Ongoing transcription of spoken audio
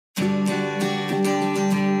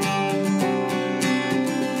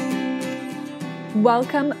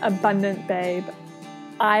Welcome, abundant babe.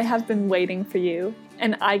 I have been waiting for you,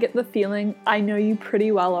 and I get the feeling I know you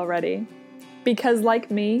pretty well already. Because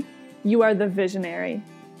like me, you are the visionary,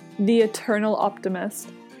 the eternal optimist,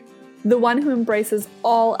 the one who embraces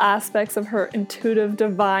all aspects of her intuitive,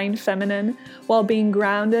 divine feminine while being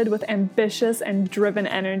grounded with ambitious and driven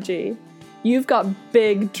energy. You've got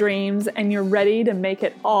big dreams and you're ready to make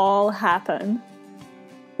it all happen.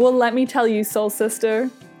 Well, let me tell you, soul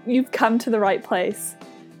sister, you've come to the right place.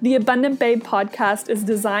 The Abundant Babe podcast is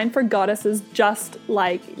designed for goddesses just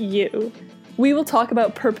like you. We will talk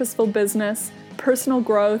about purposeful business, personal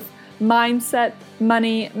growth, mindset,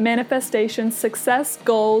 money, manifestation, success,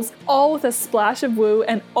 goals, all with a splash of woo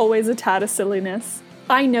and always a tad of silliness.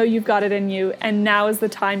 I know you've got it in you, and now is the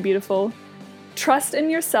time, beautiful. Trust in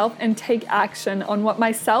yourself and take action on what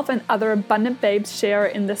myself and other abundant babes share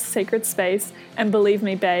in this sacred space, and believe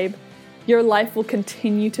me, babe, your life will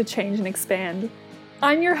continue to change and expand.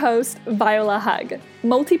 I'm your host, Viola Hug,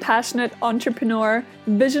 multi-passionate entrepreneur,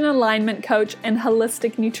 vision alignment coach, and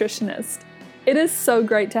holistic nutritionist. It is so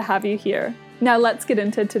great to have you here. Now let's get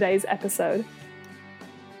into today's episode.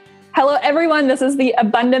 Hello, everyone. This is the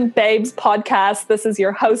Abundant Babes podcast. This is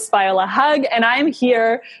your host, Viola Hug, and I'm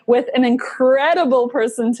here with an incredible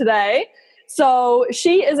person today. So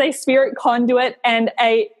she is a spirit conduit and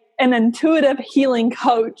an intuitive healing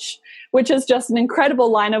coach, which is just an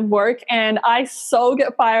incredible line of work. And I so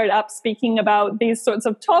get fired up speaking about these sorts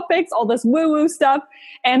of topics, all this woo-woo stuff.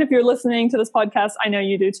 And if you're listening to this podcast, I know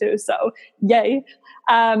you do too. So yay.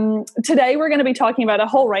 Today, we're going to be talking about a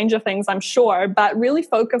whole range of things, I'm sure, but really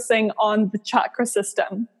focusing on the chakra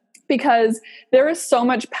system, because there is so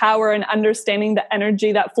much power in understanding the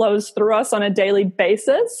energy that flows through us on a daily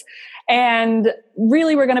basis. And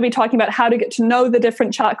really, we're going to be talking about how to get to know the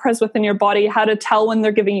different chakras within your body, how to tell when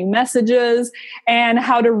they're giving you messages, and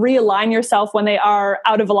how to realign yourself when they are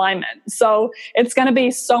out of alignment. So it's going to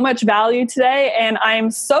be so much value today, and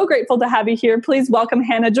I'm so grateful to have you here. Please welcome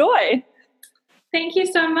Hannah Joy. Thank you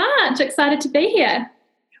so much. Excited to be here.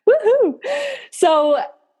 Woohoo! So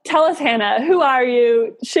tell us, Hannah, who are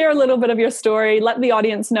you? Share a little bit of your story. Let the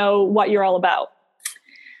audience know what you're all about.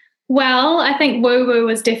 Well, I think woo-woo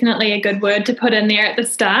was definitely a good word to put in there at the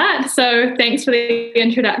start. So thanks for the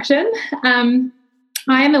introduction. I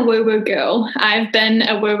am a woo-woo girl. I've been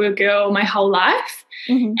a woo-woo girl my whole life.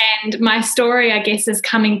 Mm-hmm. And my story, I guess, is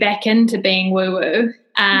coming back into being woo-woo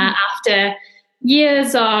after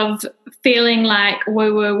years of feeling like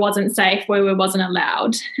woo-woo wasn't safe, woo-woo wasn't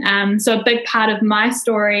allowed. So a big part of my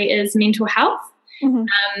story is mental health.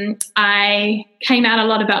 Mm-hmm. I came out a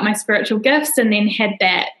lot about my spiritual gifts and then had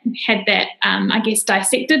that I guess,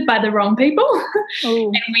 dissected by the wrong people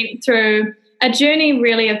and went through a journey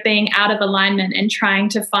really of being out of alignment and trying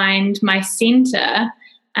to find my center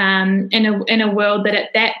in a world that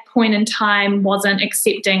at that point in time wasn't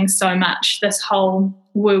accepting so much this whole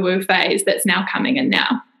woo-woo phase that's now coming in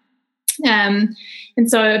now. And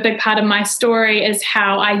so a big part of my story is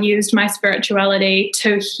how I used my spirituality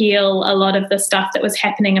to heal a lot of the stuff that was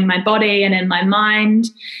happening in my body and in my mind.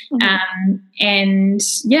 And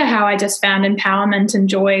how I just found empowerment and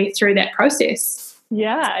joy through that process.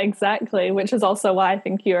 Yeah, exactly. Which is also why I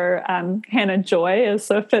think your Hannah Joy is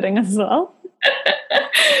so fitting as well.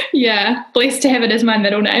 Yeah, blessed to have it as my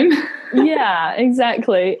middle name. Yeah,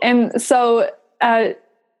 exactly. And so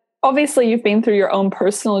obviously you've been through your own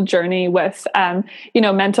personal journey with,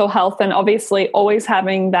 mental health, and obviously always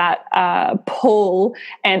having that pull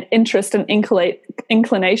and interest and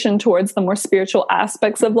inclination towards the more spiritual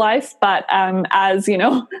aspects of life. But as you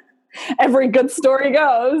know, every good story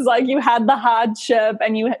goes, like you had the hardship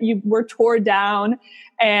and you were torn down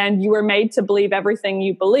and you were made to believe everything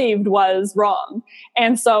you believed was wrong.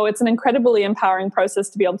 And so it's an incredibly empowering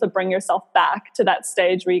process to be able to bring yourself back to that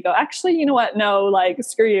stage where you go, actually, you know what? No, like,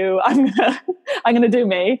 screw you. I'm gonna do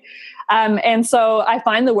me. And so I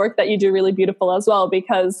find the work that you do really beautiful as well,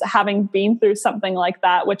 because having been through something like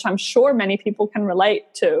that, which I'm sure many people can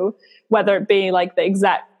relate to, whether it be like the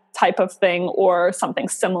exact type of thing or something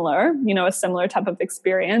similar, a similar type of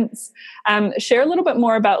experience. Share a little bit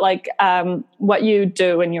more about what you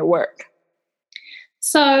do in your work.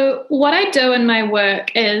 So what I do in my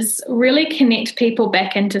work is really connect people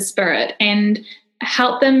back into spirit and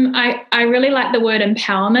help them. I really like the word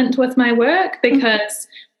empowerment with my work, because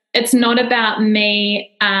it's not about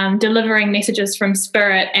me delivering messages from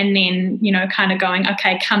spirit and then, kind of going,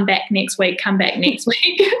 okay, come back next week.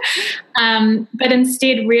 But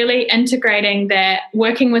instead really integrating that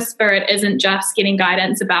working with spirit isn't just getting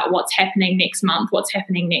guidance about what's happening next month, what's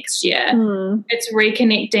happening next year. It's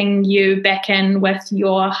reconnecting you back in with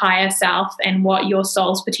your higher self and what your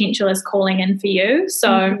soul's potential is calling in for you.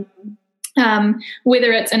 So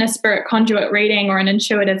whether it's in a spirit conduit reading or an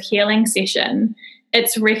intuitive healing session,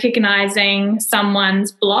 it's recognizing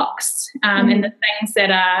someone's blocks and the things that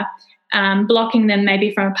are blocking them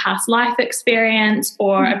maybe from a past life experience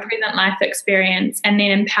or a present life experience, and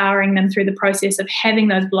then empowering them through the process of having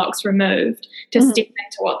those blocks removed to step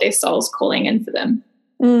into what their soul's calling in for them.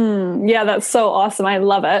 Yeah, that's so awesome. I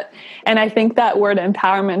love it. And I think that word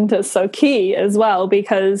empowerment is so key as well,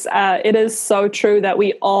 because it is so true that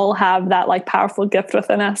we all have that like powerful gift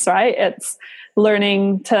within us, right? It's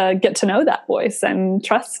learning to get to know that voice and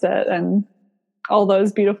trust it and all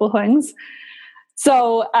those beautiful things.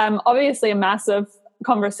 So obviously a massive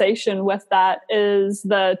conversation with that is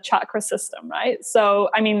the chakra system, right? So,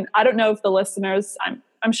 I mean, I don't know if the listeners,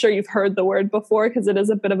 I'm sure you've heard the word before because it is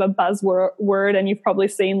a bit of a buzzword, and you've probably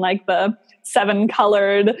seen like the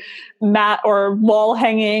 7-colored mat or wall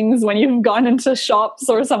hangings when you've gone into shops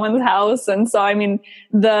or someone's house. And so, I mean,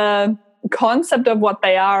 the concept of what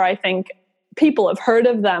they are, I think people have heard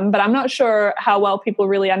of them, but I'm not sure how well people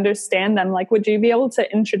really understand them. Like, would you be able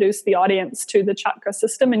to introduce the audience to the chakra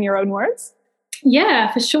system in your own words?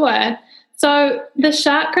 Yeah, for sure. So the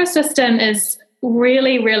chakra system is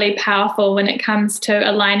really, really powerful when it comes to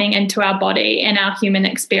aligning into our body and our human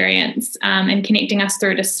experience and connecting us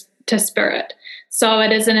through to spirit. So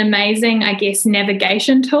it is an amazing, I guess,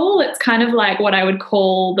 navigation tool. It's kind of like what I would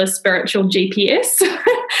call the spiritual GPS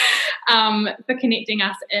for connecting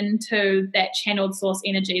us into that channeled source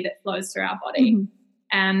energy that flows through our body.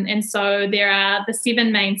 And so there are the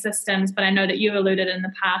 7 main systems, but I know that you've alluded in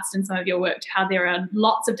the past in some of your work to how there are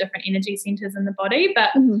lots of different energy centers in the body, but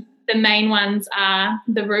the main ones are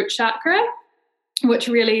the root chakra, which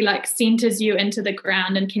really like centers you into the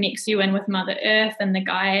ground and connects you in with Mother Earth and the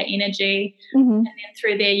Gaia energy. And then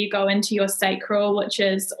through there you go into your sacral, which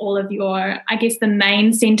is all of your, I guess the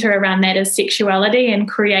main center around that is sexuality and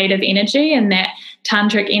creative energy, and that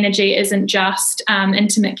tantric energy isn't just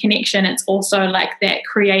intimate connection, it's also like that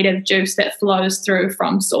creative juice that flows through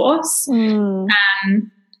from source.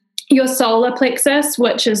 Your solar plexus,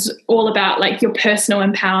 which is all about like your personal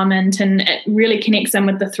empowerment, and it really connects in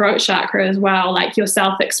with the throat chakra as well, like your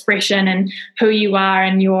self-expression and who you are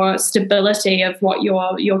and your stability of what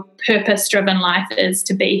your purpose-driven life is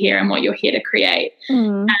to be here and what you're here to create.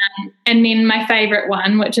 And then my favorite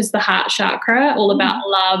one, which is the heart chakra, all about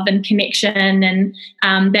love and connection and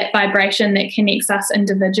that vibration that connects us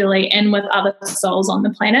individually and with other souls on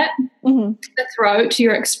the planet. The throat,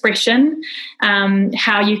 your expression,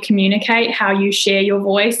 how you communicate, how you share your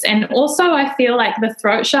voice. And also I feel like the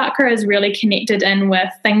throat chakra is really connected in with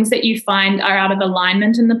things that you find are out of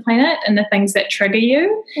alignment in the planet and the things that trigger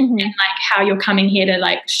you, and like how you're coming here to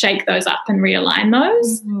like shake those up and realign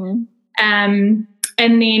those.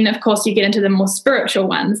 And then, of course, you get into the more spiritual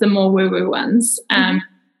ones, the more woo-woo ones.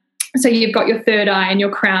 So you've got your third eye and your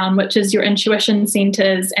crown, which is your intuition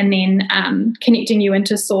centers, and then connecting you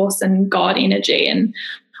into source and God energy and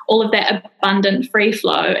all of that abundant free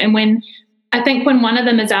flow. And when one of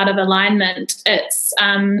them is out of alignment, it's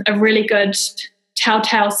a really good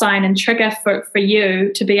telltale sign and trigger for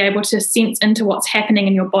you to be able to sense into what's happening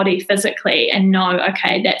in your body physically and know,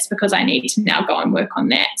 okay, that's because I need to now go and work on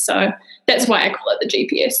that. So that's why I call it the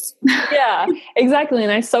GPS. Yeah, exactly.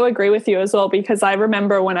 And I so agree with you as well, because I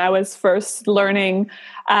remember when I was first learning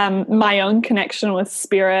my own connection with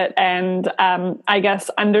spirit and I guess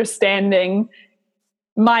understanding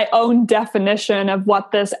my own definition of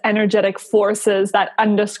what this energetic force is, that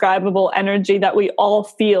undescribable energy that we all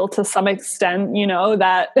feel to some extent, you know,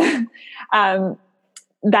 that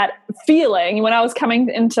that feeling. When I was coming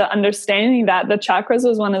into understanding that, the chakras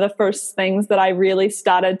was one of the first things that I really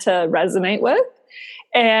started to resonate with.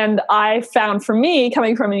 And I found, for me,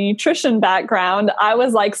 coming from a nutrition background, I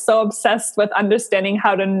was like so obsessed with understanding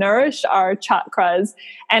how to nourish our chakras.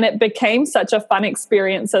 And it became such a fun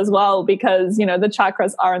experience as well, because, you know, the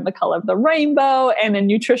chakras are in the color of the rainbow. And in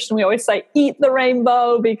nutrition, we always say, eat the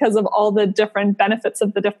rainbow, because of all the different benefits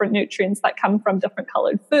of the different nutrients that come from different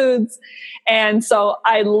colored foods. And so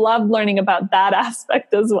I love learning about that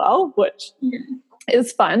aspect as well, which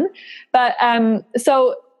is fun. But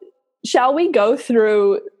so shall we go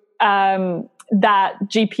through that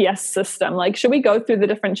GPS system? Like, should we go through the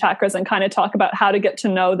different chakras and kind of talk about how to get to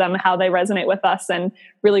know them, how they resonate with us, and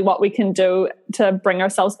really what we can do to bring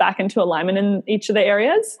ourselves back into alignment in each of the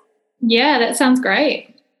areas? Yeah, that sounds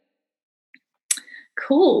great.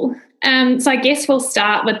 Cool. So I guess we'll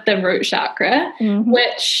start with the root chakra,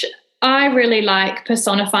 which I really like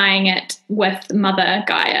personifying it with Mother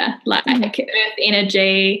Gaia, like earth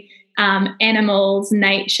energy, animals,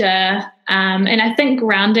 nature. And I think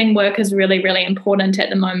grounding work is really, really important at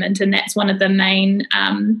the moment. And that's one of the main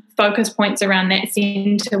focus points around that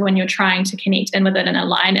center when you're trying to connect in with it and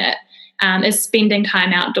align it. Is spending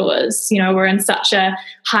time outdoors. You know, we're in such a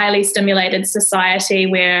highly stimulated society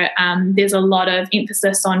where there's a lot of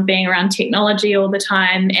emphasis on being around technology all the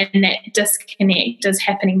time, and that disconnect is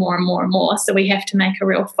happening more and more and more. So we have to make a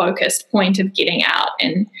real focused point of getting out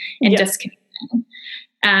and disconnecting.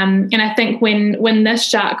 And I think when this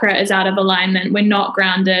chakra is out of alignment, we're not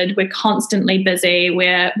grounded, we're constantly busy,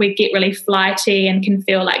 we get really flighty and can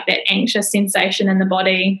feel like that anxious sensation in the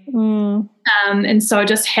body. And so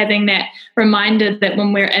just having that reminder that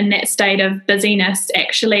when we're in that state of busyness,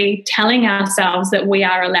 actually telling ourselves that we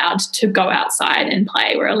are allowed to go outside and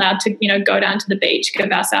play. We're allowed to, go down to the beach,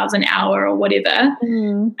 give ourselves an hour or whatever,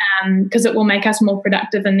 because it will make us more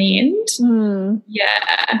productive in the end.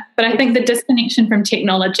 Yeah. But I think the disconnection from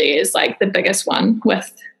technology is like the biggest one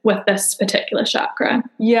with this particular chakra.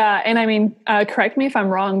 Yeah. And I mean, correct me if I'm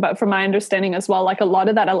wrong, but from my understanding as well, like a lot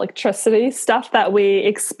of that electricity stuff that we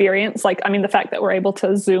experience, like, I mean, the fact that we're able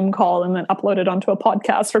to Zoom call and then upload it onto a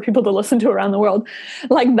podcast for people to listen to around the world,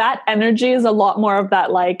 like that energy is a lot more of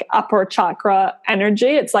that like upper chakra energy.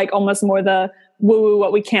 It's like almost more the woo-woo,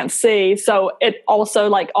 what we can't see. So it also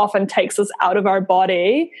like often takes us out of our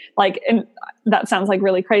body, like, and that sounds like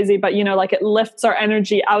really crazy, but like it lifts our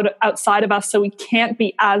energy outside of us, so we can't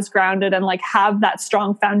be as grounded and like have that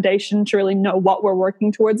strong foundation to really know what we're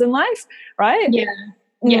working towards in life, right?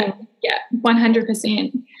 Yeah,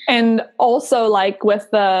 100%. And also like with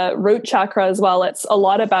the root chakra as well, it's a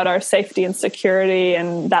lot about our safety and security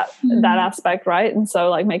and that aspect, right? And so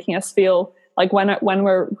like making us feel like when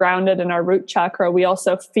we're grounded in our root chakra, we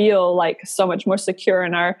also feel like so much more secure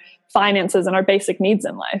in our finances and our basic needs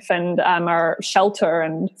in life, and our shelter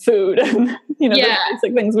and food and the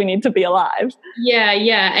basic things we need to be alive.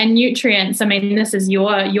 And nutrients. I mean, this is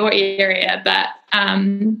your area, but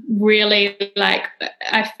really, like,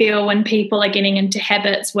 I feel when people are getting into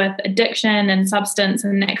habits with addiction and substance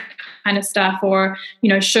and that kind of stuff, or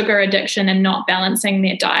sugar addiction and not balancing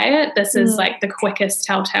their diet, this is like the quickest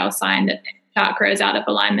telltale sign that chakra is out of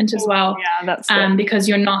alignment as well. Yeah, that's because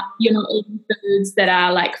you're not eating foods that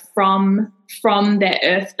are like from that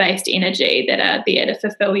earth-based energy that are there to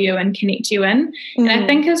fulfill you and connect you in. And I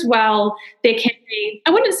think as well there can be,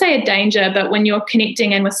 I wouldn't say a danger, but when you're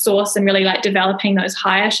connecting in with source and really like developing those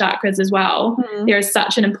higher chakras as well, there is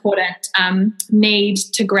such an important need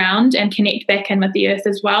to ground and connect back in with the earth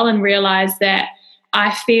as well, and realize that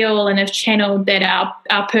I feel and have channeled that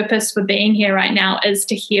our purpose for being here right now is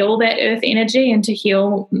to heal that earth energy and to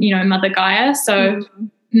heal, Mother Gaia. So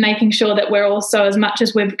making sure that we're also, as much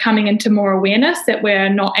as we're coming into more awareness that we're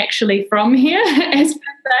not actually from here, as per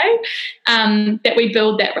se, that we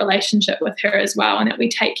build that relationship with her as well, and that we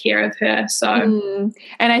take care of her. So,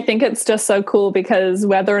 and I think it's just so cool because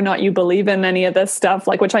whether or not you believe in any of this stuff,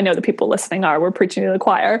 like, which I know the people listening are, we're preaching to the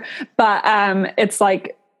choir, but it's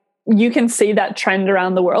like, you can see that trend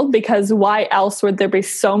around the world, because why else would there be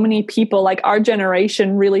so many people? Like, our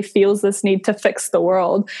generation really feels this need to fix the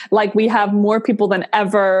world. Like, we have more people than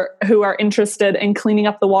ever who are interested in cleaning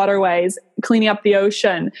up the waterways, cleaning up the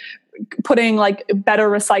ocean, putting like better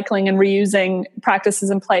recycling and reusing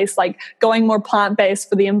practices in place, like going more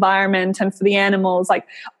plant-based for the environment and for the animals, like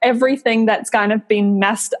everything that's kind of been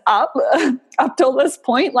messed up till this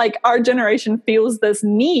point. Like, our generation feels this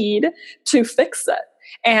need to fix it.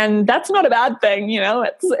 And that's not a bad thing,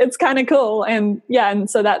 it's kind of cool. And and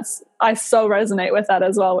so I so resonate with that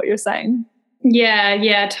as well, what you're saying.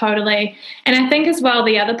 Yeah, totally. And I think as well,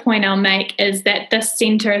 the other point I'll make is that this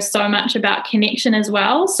center is so much about connection as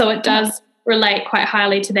well. So it does relate quite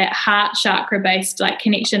highly to that heart chakra based like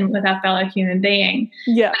connection with our fellow human being.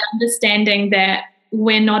 Yeah. Understanding that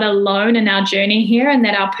we're not alone in our journey here, and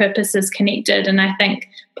that our purpose is connected. And I think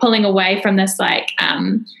pulling away from this like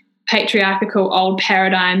patriarchal old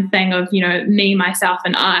paradigm thing of, me, myself,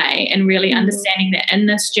 and I, and really understanding that in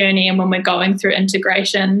this journey, and when we're going through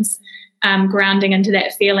integrations, grounding into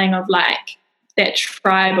that feeling of like that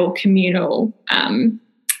tribal communal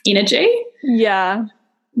energy. Yeah.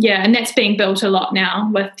 And that's being built a lot now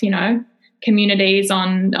with, communities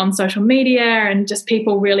on social media, and just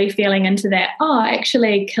people really feeling into that,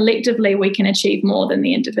 actually collectively we can achieve more than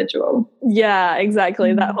the individual. Yeah,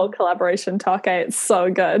 exactly. That whole collaboration talk, it's so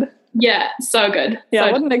good. Yeah, so good. Yeah,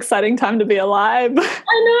 so what an exciting time to be alive. I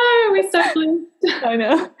know, we're so blessed. I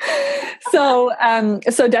know.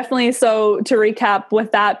 So definitely, so to recap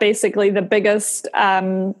with that, basically the biggest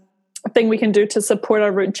thing we can do to support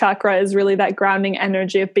our root chakra is really that grounding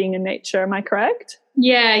energy of being in nature. Am I correct?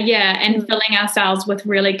 Yeah. And filling ourselves with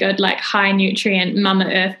really good, like high nutrient, Mama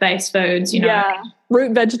Earth based foods, Yeah.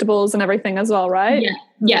 Root vegetables and everything as well, right?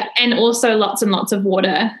 Yeah. And also lots and lots of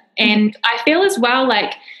water. And I feel as well,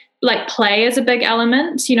 like play is a big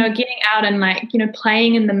element, getting out and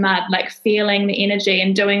playing in the mud, like feeling the energy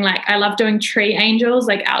and doing, I love doing tree angels,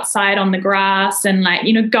 like outside on the grass, and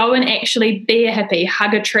go and actually be a hippie,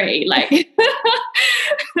 hug a tree.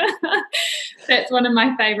 That's one of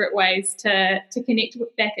my favorite ways to connect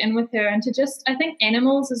back in with her, and to just, I think,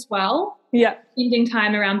 animals as well. Yeah. Spending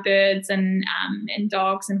time around birds and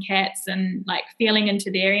dogs and cats, and feeling into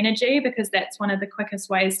their energy, because that's one of the quickest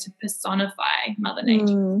ways to personify Mother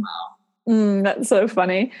Nature as well. That's so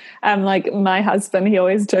funny. My husband, he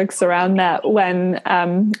always jokes around that when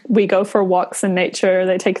we go for walks in nature,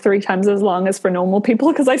 they take 3 times as long as for normal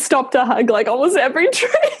people, because I stop to hug almost every tree.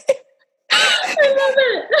 I love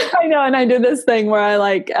it. I know, and I do this thing where I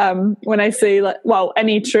when I see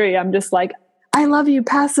any tree, I'm just like, I love you,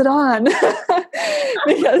 pass it on.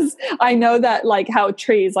 Because I know that how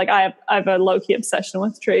trees, I have a low-key obsession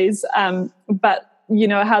with trees, but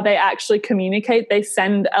how they actually communicate, they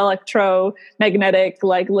send electromagnetic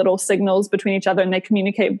little signals between each other, and they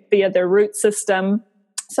communicate via their root system.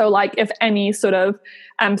 So if any sort of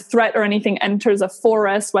threat or anything enters a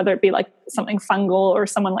forest, whether it be something fungal or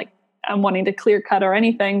someone wanting to clear cut or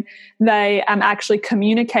anything, they actually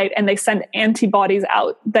communicate, and they send antibodies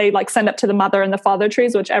out. They send up to the mother and the father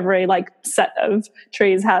trees, which every set of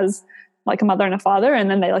trees has a mother and a father, and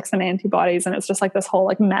then they send antibodies, and it's just this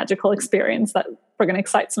whole magical experience that friggin'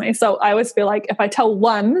 excites me. So I always feel if I tell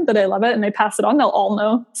one that I love it and they pass it on, they'll all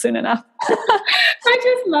know soon enough. I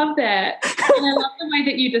just love that. And I love the way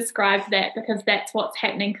that you described that, because that's what's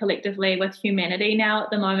happening collectively with humanity now at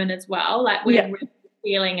the moment as well. We're really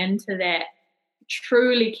feeling into that,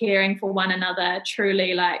 truly caring for one another,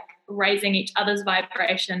 truly raising each other's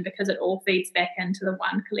vibration, because it all feeds back into the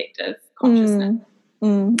one collective consciousness.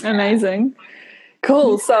 Amazing.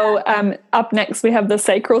 Cool. So up next we have the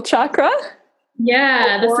sacral chakra.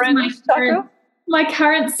 Yeah, this is my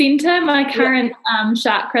current center, my current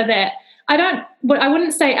chakra that I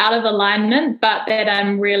wouldn't say out of alignment, but that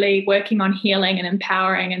I'm really working on healing and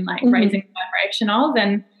empowering and raising the vibration of.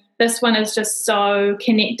 And this one is just so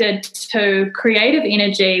connected to creative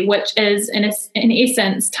energy, which is in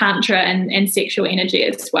essence Tantra and sexual energy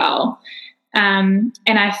as well. And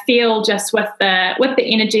I feel just with the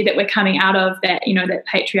energy that we're coming out of, that that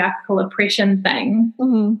patriarchal oppression thing,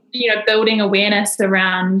 building awareness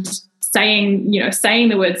around saying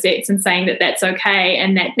the word sex, and saying that that's okay,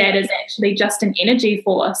 and that is actually just an energy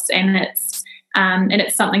force, and it's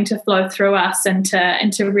something to flow through us, and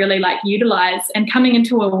to really utilize, and coming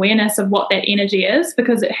into awareness of what that energy is,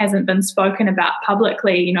 because it hasn't been spoken about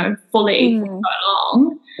publicly, fully for so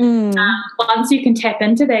long. Once you can tap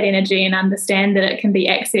into that energy and understand that it can be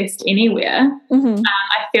accessed anywhere,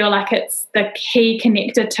 I feel it's the key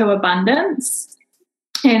connector to abundance.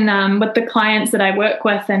 And with the clients that I work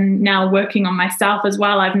with, and now working on myself as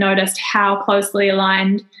well, I've noticed how closely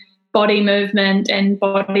aligned body movement and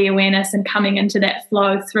body awareness and coming into that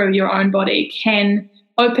flow through your own body can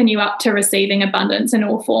open you up to receiving abundance in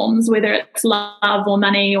all forms, whether it's love or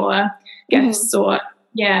money or gifts or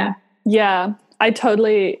Yeah, I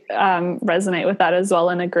totally resonate with that as well,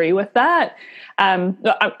 and agree with that.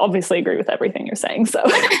 I obviously agree with everything you're saying, so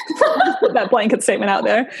put that blanket statement out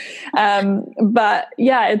there. But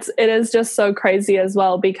yeah, it is just so crazy as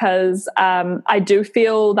well, because I do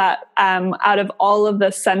feel that out of all of the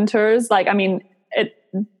centers,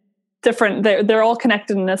 different, they're all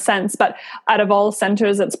connected in a sense, but out of all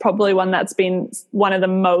centers, it's probably one that's been one of the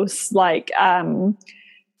most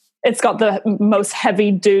it's got the most heavy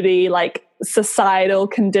duty societal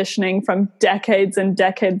conditioning from decades and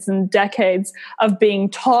decades and decades of being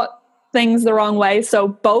taught things the wrong way. So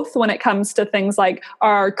both when it comes to things like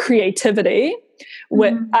our creativity,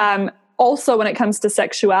 with also when it comes to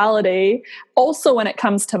sexuality, also when it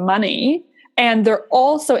comes to money, and they're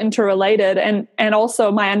also interrelated. And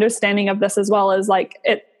also my understanding of this as well is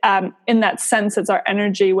it in that sense, it's our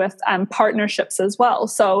energy with partnerships as well.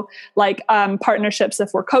 So partnerships,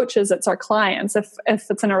 if we're coaches, it's our clients. If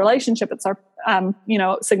it's in a relationship, it's our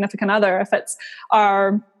significant other. If it's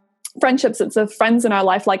our friendships, it's the friends in our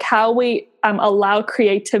life, like how we allow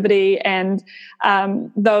creativity and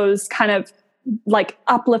those kind of like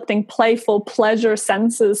uplifting, playful pleasure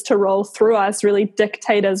senses to roll through us really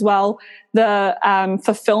dictate as well the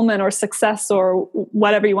fulfillment or success or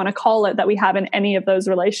whatever you want to call it that we have in any of those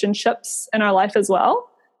relationships in our life as well.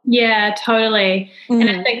 Yeah, totally. And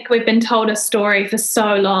I think we've been told a story for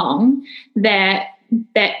so long that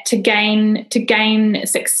to gain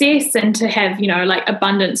success and to have, you know, like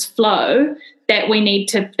abundance flow, that we need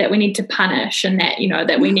to punish, and that, you know,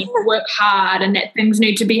 that we need to work hard, and that things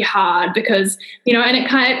need to be hard because, you know, and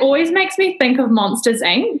it always makes me think of Monsters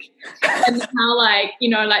Inc. and how, like, you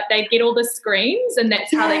know, like they get all the screams and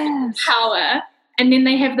that's how they get power. And then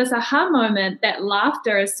they have this aha moment that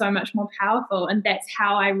laughter is so much more powerful. And that's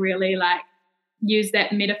how I really like use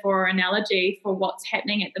that metaphor or analogy for what's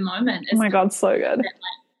happening at the moment. Oh my God, so good. That,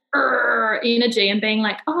 like, energy and being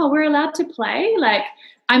like, oh, we're allowed to play. Like,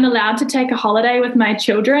 I'm allowed to take a holiday with my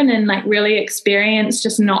children and like really experience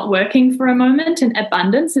just not working for a moment, and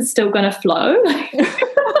abundance is still going to flow.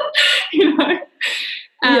 You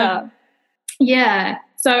know? Yeah.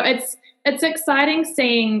 So it's exciting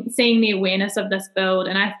seeing the awareness of this build,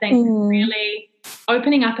 and I think really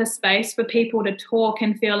opening up a space for people to talk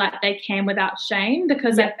and feel like they can without shame,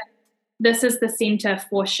 because I think this is the center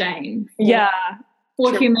for shame.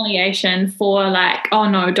 For humiliation, for like, oh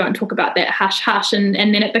no, don't talk about that, hush, and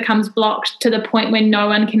then it becomes blocked to the point where no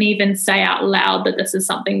one can even say out loud that this is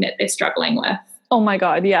something that they're struggling with. Oh my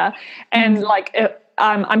God, yeah. And like,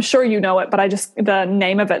 I'm sure you know it, but the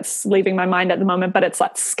name of it's leaving my mind at the moment, but it's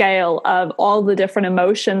that scale of all the different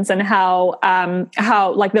emotions and how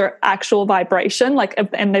like their actual vibration, like,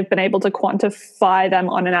 and they've been able to quantify them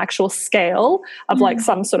on an actual scale of like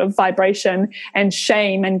some sort of vibration, and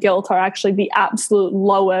shame and guilt are actually the absolute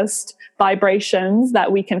lowest vibrations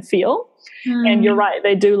that we can feel. And you're right,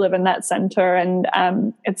 they do live in that center, and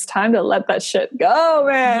it's time to let that shit go,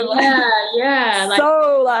 man. Yeah.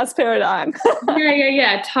 So last paradigm.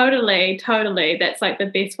 yeah, totally. That's like the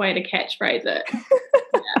best way to catchphrase it.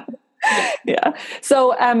 Yeah.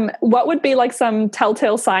 So what would be like some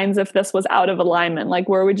telltale signs if this was out of alignment? Like,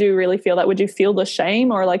 where would you really feel that? Would you feel the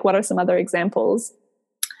shame, or like what are some other examples?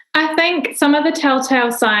 I think some of the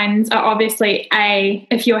telltale signs are obviously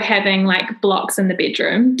if you're having like blocks in the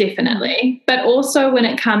bedroom, definitely, but also when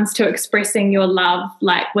it comes to expressing your love,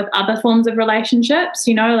 like with other forms of relationships,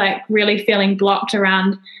 you know, like really feeling blocked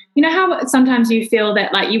around, you know, how sometimes you feel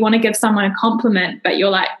that like you want to give someone a compliment, but you're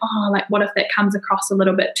like, oh, like what if that comes across a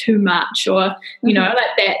little bit too much, or, you know,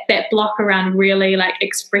 like that block around really like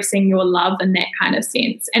expressing your love in that kind of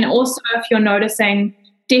sense. And also if you're noticing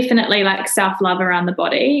definitely like self-love around the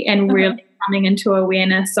body, and really coming into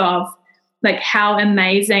awareness of like how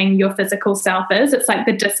amazing your physical self is. It's like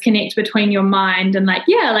the disconnect between your mind and like,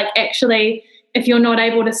 yeah, like actually if you're not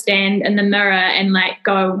able to stand in the mirror and like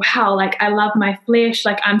go, wow, like I love my flesh,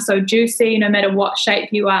 like I'm so juicy no matter what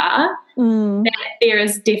shape you are, that there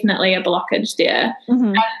is definitely a blockage there.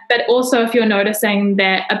 But also if you're noticing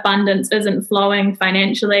that abundance isn't flowing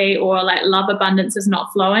financially, or like love abundance is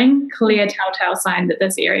not flowing, clear telltale sign that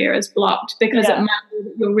this area is blocked, because it might be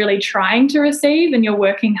that you're really trying to receive and you're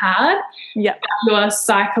working hard, but you're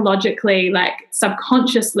psychologically like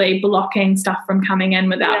subconsciously blocking stuff from coming in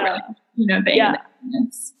without really, you know, being in that.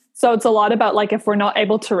 So it's a lot about like if we're not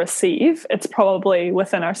able to receive, it's probably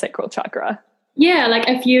within our sacral chakra. Yeah, like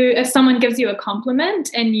if someone gives you a compliment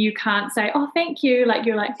and you can't say, oh, thank you, like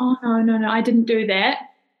you're like, oh, no, I didn't do that,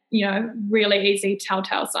 you know, really easy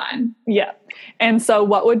telltale sign. Yeah. And so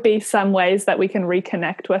what would be some ways that we can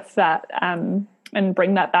reconnect with that and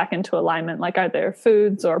bring that back into alignment? Like, are there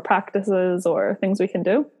foods or practices or things we can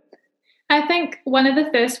do? I think one of the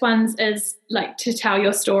first ones is like to tell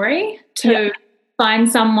your story, to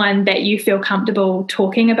find someone that you feel comfortable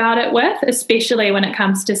talking about it with, especially when it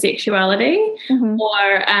comes to sexuality.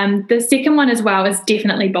 Or the second one as well is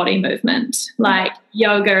definitely body movement. Like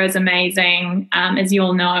yoga is amazing, as you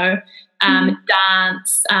all know.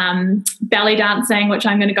 Dance, belly dancing, which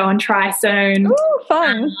I'm going to go and try soon. Ooh,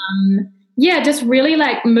 fun. Just really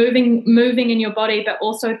like moving in your body, but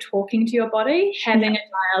also talking to your body, having a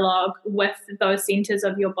dialogue with those centers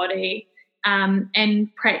of your body. And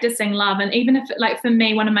practicing love. And even if, like, for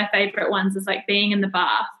me, one of my favorite ones is like being in the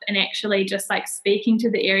bath and actually just like speaking to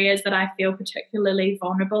the areas that I feel particularly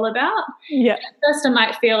vulnerable about. At first it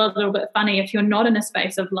might feel a little bit funny if you're not in a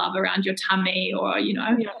space of love around your tummy or, you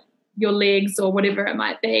know, your legs or whatever it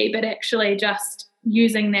might be, but actually just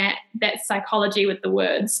using that psychology with the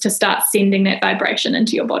words to start sending that vibration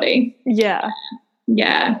into your body.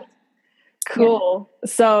 Cool.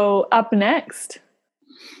 So up next,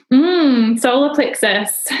 Solar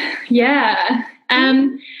plexus. Yeah.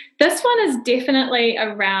 This one is definitely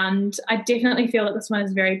around, I definitely feel that this one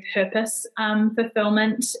is very purpose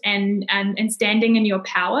fulfillment and standing in your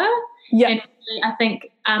power. Yeah. And I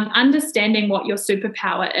think understanding what your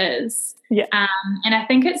superpower is. Yeah. And I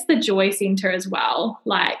think it's the joy center as well,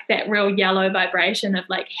 like that real yellow vibration of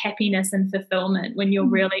like happiness and fulfillment when you're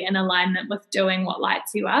really in alignment with doing what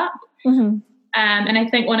lights you up. Mm-hmm. And I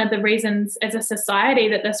think one of the reasons as a society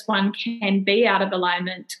that this one can be out of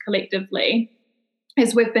alignment collectively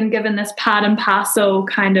is we've been given this part and parcel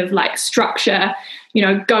kind of like structure,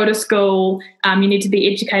 go to school, you need to be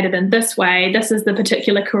educated in this way, this is the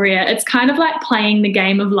particular career. It's kind of like playing the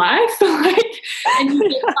game of life, and you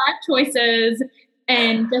get 5 choices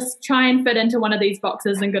and just try and fit into one of these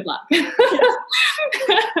boxes and good luck.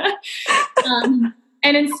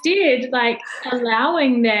 And instead, like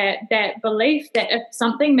allowing that belief that if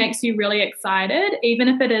something makes you really excited, even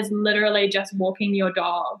if it is literally just walking your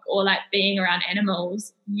dog or like being around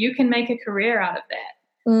animals, you can make a career out of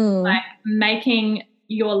that. Like making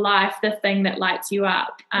your life the thing that lights you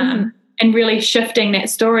up, and really shifting that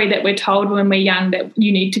story that we're told when we're young that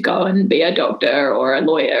you need to go and be a doctor or a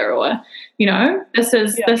lawyer or, this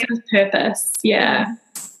is purpose. Yeah.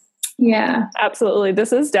 Yeah, absolutely.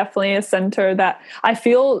 This is definitely a center that I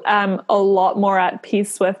feel a lot more at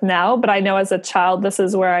peace with now. But I know as a child, this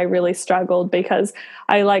is where I really struggled, because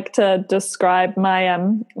I like to describe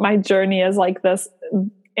my journey as like this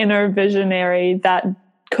inner visionary that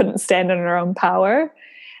couldn't stand in her own power.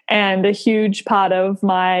 And a huge part of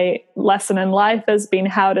my lesson in life has been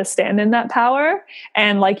how to stand in that power.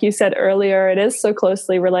 And like you said earlier, it is so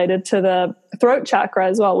closely related to the throat chakra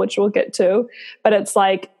as well, which we'll get to. But it's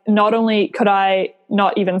like, not only could I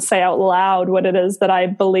not even say out loud what it is that I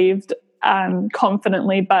believed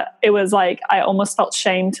confidently, but it was like I almost felt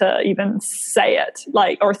shame to even say it,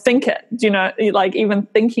 like, or think it, like even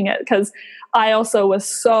thinking it, because I also was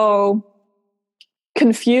so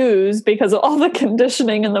confused because of all the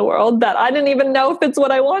conditioning in the world that I didn't even know if it's what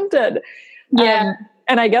I wanted. Yeah.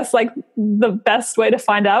 And I guess like the best way to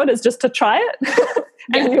find out is just to try it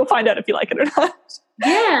and you'll find out if you like it or not.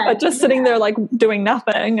 Yeah. But just sitting there like doing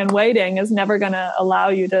nothing and waiting is never going to allow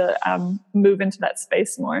you to move into that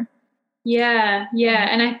space more. Yeah. Yeah.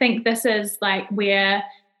 And I think this is like where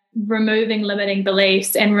removing limiting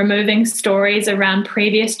beliefs and removing stories around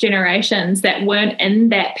previous generations that weren't in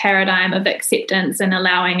that paradigm of acceptance and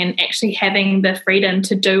allowing and actually having the freedom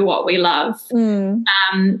to do what we love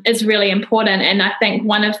is really important. And I think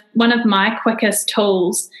one of my quickest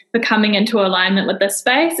tools for coming into alignment with this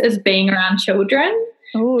space is being around children.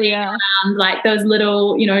 Oh yeah. Like those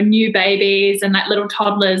little, new babies and like little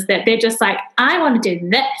toddlers that they're just like, I want to do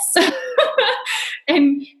this.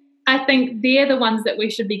 And I think they're the ones that we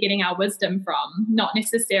should be getting our wisdom from, not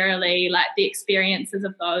necessarily like the experiences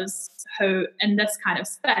of those who in this kind of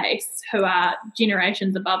space who are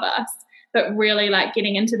generations above us, but really like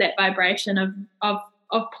getting into that vibration of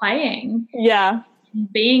playing. Yeah.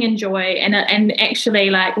 Being in joy and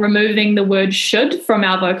actually like removing the word should from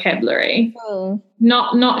our vocabulary.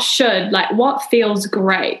 Not should, like what feels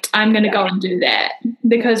great. I'm going to go and do that,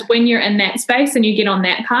 because when you're in that space and you get on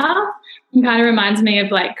that path, it kind of reminds me of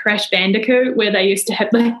like Crash Bandicoot, where they used to have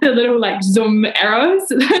like the little like zoom arrows.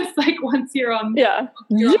 It's like once you're on,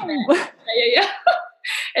 you're on that. Yeah.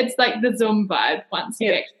 It's like the zoom vibe once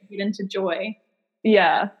you actually get into joy.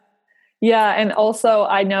 Yeah. Yeah. And also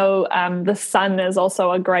I know the sun is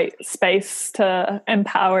also a great space to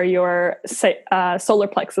empower your solar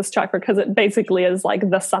plexus chakra, because it basically is like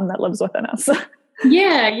the sun that lives within us.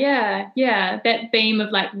 Yeah. That beam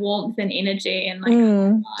of like warmth and energy and like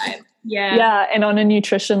vibe. Yeah. And on a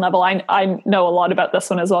nutrition level, I know a lot about this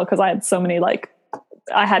one as well, because I had so many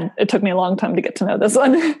it took me a long time to get to know this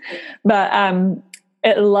one. But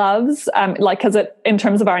it loves because it, in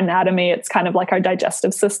terms of our anatomy, it's kind of like our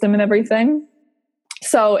digestive system and everything.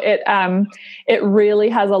 So it really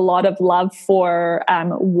has a lot of love for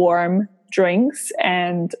warm drinks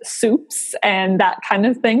and soups and that kind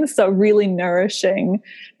of thing. So really nourishing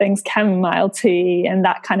things, chamomile tea and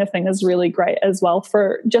that kind of thing is really great as well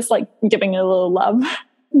for just like giving it a little love.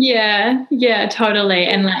 Yeah, totally.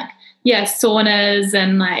 And like, saunas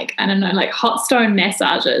and like, I don't know, like hot stone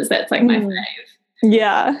massages. That's like my fave.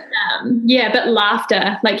 Yeah. But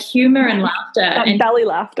laughter, like humor and laughter. And belly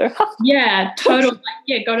laughter. Yeah, total.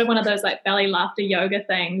 Like, go to one of those like belly laughter yoga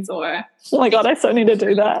things or. Oh my God, I so need to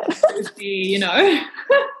do that.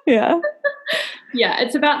 Yeah. Yeah,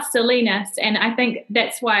 it's about silliness. And I think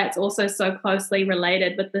that's why it's also so closely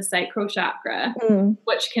related with the sacral chakra,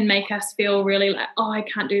 which can make us feel really like, oh, I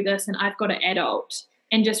can't do this and I've got to adult.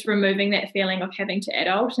 and just removing that feeling of having to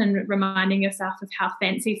adult and reminding yourself of how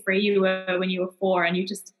fancy free you were when you were 4, and you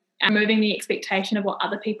just removing the expectation of what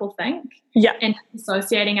other people think. Yeah. And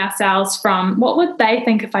associating ourselves from what would they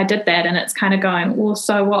think if I did that? And it's kind of going, well,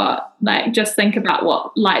 so what? Like, just think about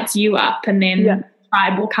what lights you up, and then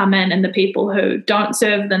tribe will come in, and the people who don't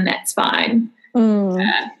serve them, that's fine.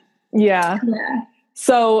 Yeah.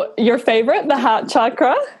 So your favorite, the heart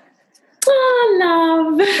chakra?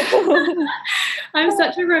 Oh, love. I'm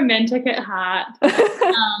such a romantic at heart.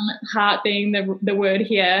 Heart being the word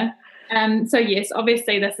here. So yes,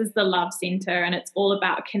 obviously this is the love center, and it's all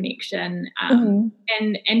about connection, and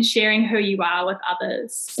sharing who you are with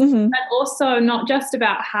others, but also not just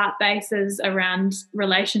about heart bases around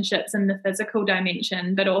relationships in the physical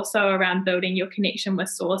dimension, but also around building your connection with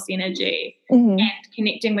source energy and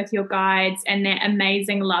connecting with your guides and that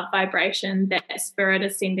amazing love vibration that spirit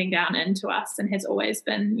is sending down into us and has always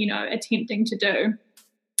been, attempting to do.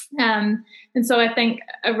 And so I think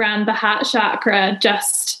around the heart chakra,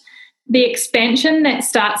 just the expansion that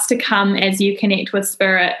starts to come as you connect with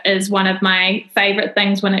spirit is one of my favorite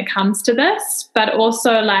things when it comes to this, but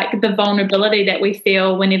also like the vulnerability that we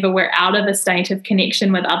feel whenever we're out of a state of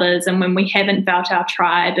connection with others, and when we haven't felt our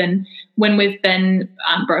tribe, and when we've been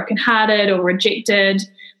brokenhearted or rejected.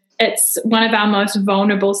 It's one of our most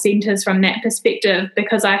vulnerable centers from that perspective,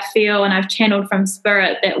 because I feel, and I've channeled from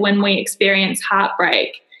spirit, that when we experience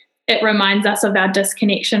heartbreak, it reminds us of our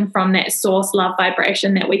disconnection from that source love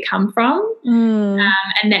vibration that we come from.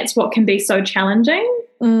 And that's what can be so challenging.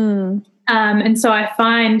 And so I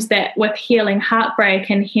find that with healing heartbreak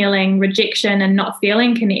and healing rejection and not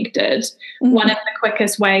feeling connected, one of the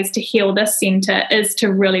quickest ways to heal this center is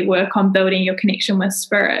to really work on building your connection with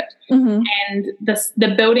spirit. And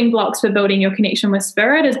the building blocks for building your connection with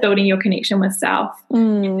spirit is building your connection with self,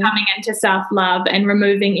 and coming into self-love and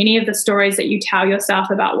removing any of the stories that you tell yourself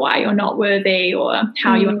about why you're not worthy or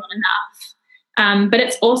how you're not enough. But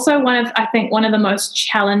it's also one of the most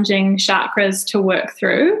challenging chakras to work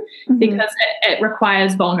through, because it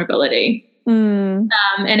requires vulnerability. And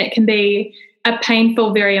it can be a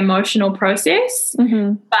painful, very emotional process,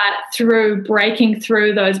 but through breaking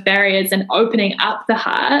through those barriers and opening up the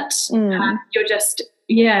heart,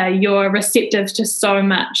 you're receptive to so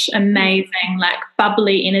much amazing, like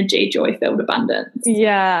bubbly energy, joy-filled abundance.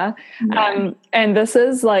 And this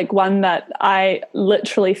is like one that I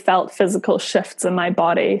literally felt physical shifts in my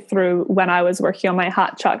body through when I was working on my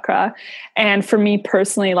heart chakra. And for me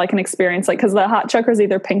personally, like an experience, like, because the heart chakra is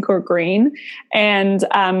either pink or green. And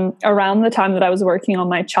around the time that I was working on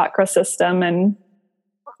my chakra system and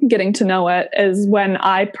getting to know it is when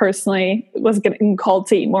I personally was getting called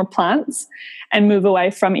to eat more plants and move away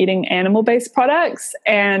from eating animal-based products.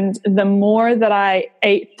 And the more that I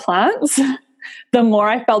ate plants, the more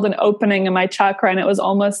I felt an opening in my chakra. And it was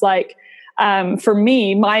almost like, for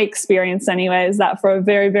me, my experience anyway, is that for a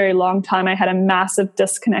very, very long time, I had a massive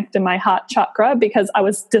disconnect in my heart chakra because I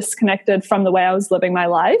was disconnected from the way I was living my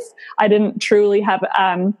life. I didn't truly have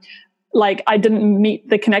I didn't meet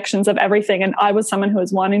the connections of everything. And I was someone who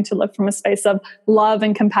was wanting to live from a space of love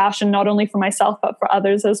and compassion, not only for myself, but for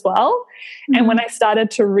others as well. And when I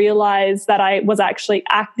started to realize that I was actually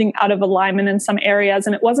acting out of alignment in some areas,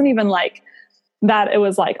 and it wasn't even like that, it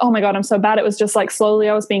was like, oh my God, I'm so bad. It was just like slowly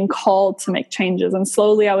I was being called to make changes, and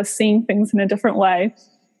slowly I was seeing things in a different way.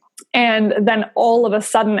 And then all of a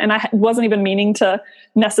sudden, and I wasn't even meaning to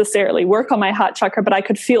necessarily work on my heart chakra, but I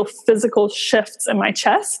could feel physical shifts in my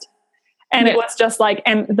chest. And it was just like,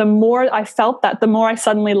 and the more I felt that, the more I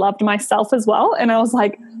suddenly loved myself as well. And I was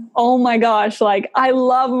like, oh my gosh, like I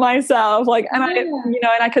love myself. Like, and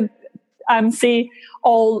I could see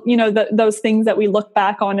all, those things that we look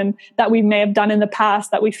back on and that we may have done in the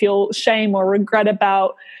past that we feel shame or regret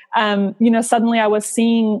about. Suddenly I was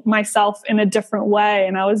seeing myself in a different way.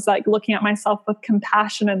 And I was like looking at myself with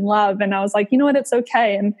compassion and love. And I was like, you know what, it's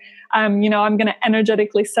okay. And, I'm going to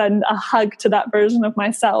energetically send a hug to that version of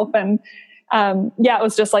myself. And, it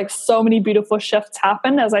was just like so many beautiful shifts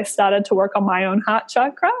happened as I started to work on my own heart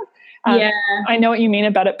chakra. I know what you mean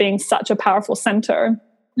about it being such a powerful center.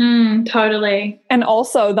 Totally. And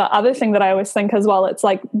also the other thing that I always think as well, it's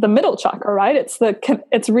like the middle chakra, right?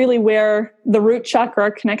 It's really where the root chakra,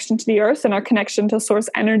 our connection to the earth and our connection to source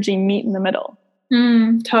energy meet in the middle.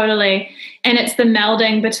 Totally. And it's the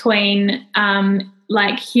melding between,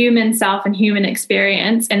 like human self and human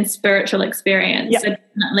experience and spiritual experience. So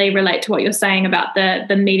definitely relate to what you're saying about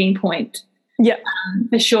the meeting point.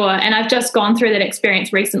 For sure. And I've just gone through that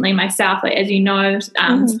experience recently myself. Like, as you know,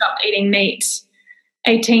 stopped eating meat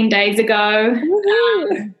 18 days ago.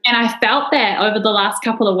 And I felt that over the last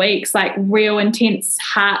couple of weeks, like real intense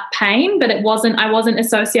heart pain, but I wasn't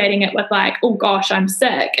associating it with like, oh gosh, I'm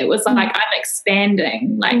sick. It was like, I'm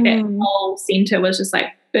expanding. Like that whole center was just like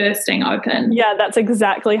bursting open. Yeah, that's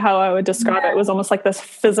exactly how I would describe it. It was almost like this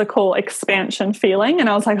physical expansion feeling. And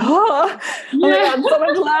I was like, oh my God, so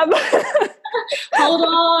much love. Hold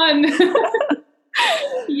on.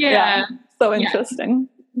 Yeah. So interesting.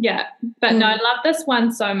 Yeah. But no, I love this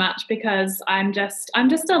one so much because I'm just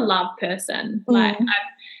a love person. Like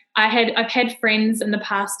I've had friends in the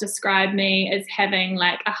past describe me as having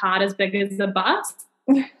like a heart as big as a bus.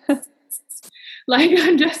 Like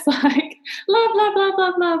I'm just like love, love, love,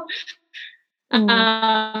 love, love.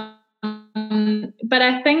 But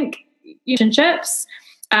I think relationships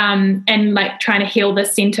and like trying to heal the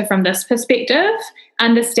center from this perspective,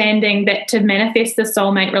 understanding that to manifest the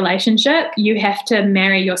soulmate relationship, you have to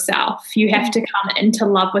marry yourself. You have to come into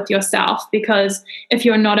love with yourself, because if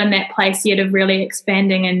you're not in that place yet of really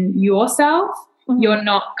expanding in yourself, you're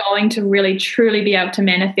not going to really truly be able to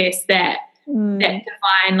manifest that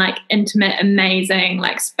divine, like intimate, amazing,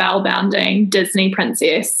 like spellbounding Disney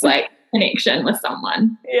princess like connection with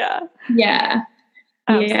someone. Yeah.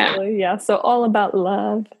 Absolutely. Yeah. So all about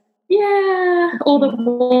love. Yeah. All the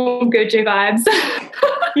warm Gucci vibes.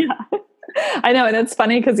 Yeah. I know. And it's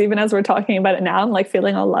funny because even as we're talking about it now, I'm like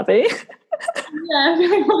feeling all lovey. Yeah.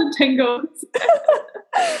 Feeling all the tingles.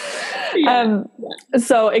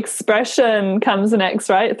 So expression comes next,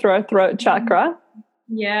 right? Through our throat chakra.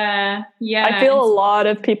 Yeah. I feel a lot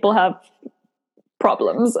of people have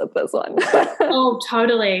problems with this one. Oh,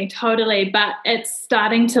 totally. But it's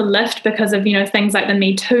starting to lift because of, things like the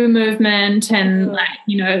Me Too movement and like,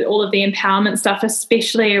 all of the empowerment stuff,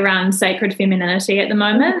 especially around sacred femininity at the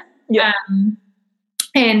moment. Yeah.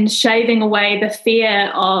 And shaving away the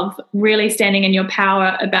fear of really standing in your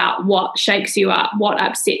power about what shakes you up, what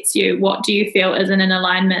upsets you, what do you feel isn't in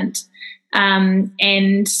alignment.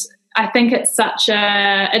 And I think it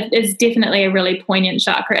is definitely a really poignant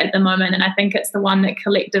chakra at the moment. And I think it's the one that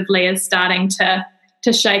collectively is starting to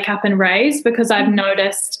shake up and raise, because I've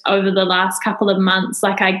noticed over the last couple of months,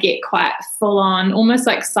 like I get quite full on, almost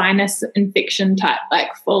like sinus infection type,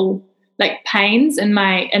 like full, like pains in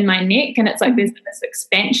my neck. And it's like there's this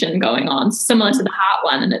expansion going on similar to the heart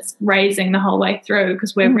one, and it's raising the whole way through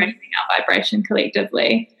because we're raising our vibration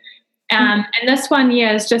collectively. And this one,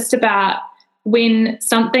 is just about when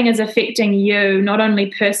something is affecting you, not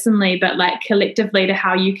only personally, but like collectively to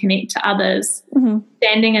how you connect to others,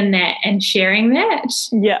 standing in that and sharing that.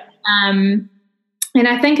 Yeah. And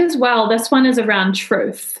I think as well, this one is around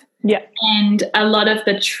truth. Yeah. And a lot of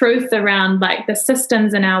the truth around like the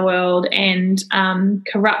systems in our world and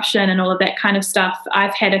corruption and all of that kind of stuff.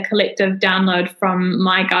 I've had a collective download from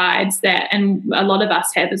my guides and a lot of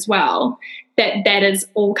us have as well, that is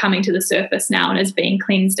all coming to the surface now and is being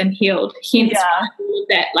cleansed and healed. Hence all of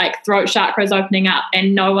that like throat chakra is opening up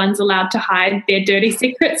and no one's allowed to hide their dirty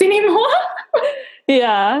secrets anymore.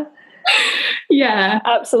 Yeah. Yeah,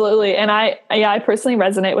 absolutely. And I personally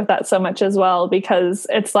resonate with that so much as well, because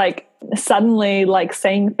it's like suddenly like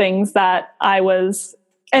saying things that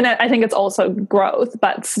and I think it's also growth,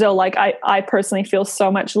 but still like I personally feel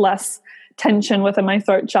so much less tension within my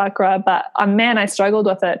throat chakra. But man, I struggled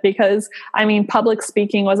with it because public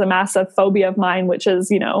speaking was a massive phobia of mine, which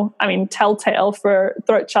is, telltale for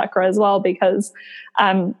throat chakra as well, because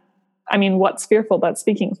what's fearful about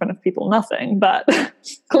speaking in front of people? Nothing, but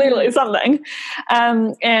clearly something.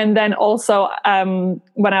 And then also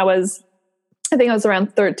when I think I was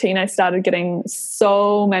around 13, I started getting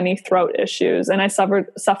so many throat issues, and I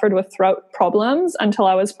suffered with throat problems until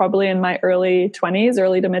I was probably in my early to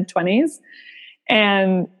mid 20s.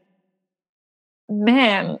 And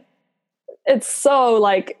man, it's so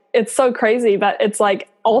crazy, but it's like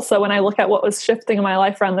also when I look at what was shifting in my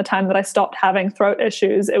life around the time that I stopped having throat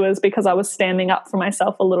issues, it was because I was standing up for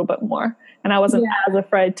myself a little bit more, and I wasn't as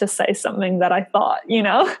afraid to say something that I thought,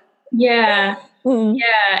 Yeah.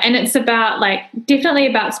 Yeah. And it's about definitely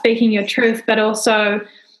about speaking your truth, but also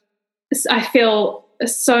I feel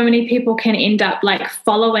so many people can end up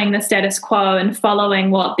following the status quo and following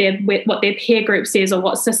what their peer group says or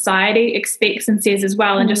what society expects and says as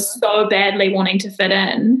well, and just so badly wanting to fit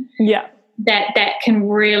in. Yeah. That can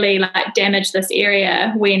really damage this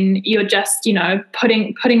area when you're just,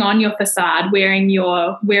 putting on your facade, wearing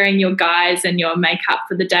your guise and your makeup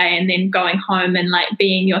for the day, and then going home and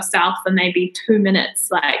being yourself for maybe 2 minutes,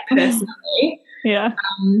 personally. Yeah.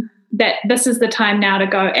 that this is the time now to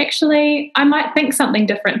go, actually, I might think something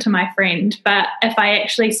different to my friend, but if I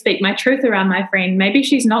actually speak my truth around my friend, maybe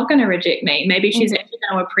she's not going to reject me. Maybe she's actually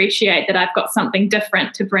going to appreciate that I've got something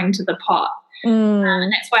different to bring to the pot.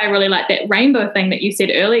 And that's why I really like that rainbow thing that you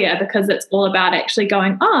said earlier, because it's all about actually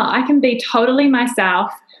going, I can be totally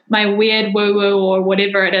myself, my weird woo-woo or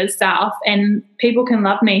whatever it is self, and people can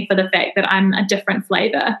love me for the fact that I'm a different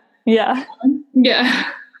flavor. Yeah. Yeah.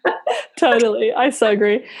 Totally. I so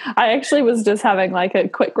agree. I actually was just having like a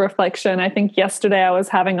quick reflection. I think yesterday I was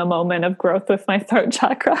having a moment of growth with my throat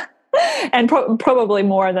chakra and probably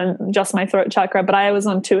more than just my throat chakra, but I was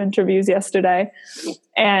on 2 interviews yesterday.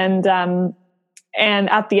 And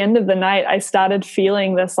at the end of the night, I started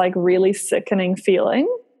feeling this like really sickening feeling.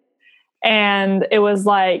 And it was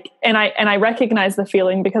like, and I recognize the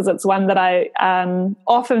feeling because it's one that I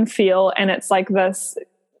often feel. And it's like this,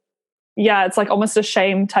 it's like almost a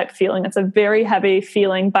shame type feeling. It's a very heavy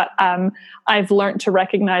feeling, but I've learned to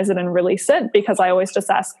recognize it and release it, because I always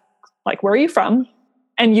just ask, like, where are you from?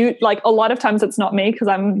 And you, like, a lot of times it's not me because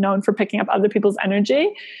I'm known for picking up other people's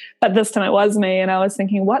energy. But this time it was me. And I was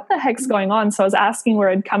thinking, what the heck's going on? So I was asking where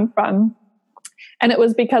I'd come from. And it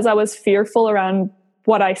was because I was fearful around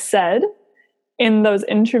what I said in those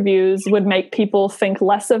interviews would make people think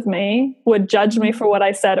less of me, would judge me for what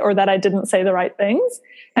I said, or that I didn't say the right things.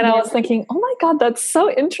 And I was thinking, oh my God, that's so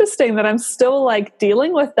interesting that I'm still like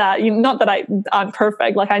dealing with that. Not that I'm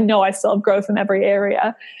perfect. Like, I know I still have growth in every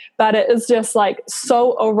area, but it is just like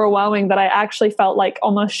so overwhelming that I actually felt like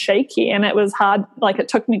almost shaky. And it was hard. Like, it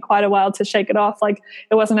took me quite a while to shake it off. Like,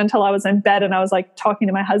 it wasn't until I was in bed and I was like talking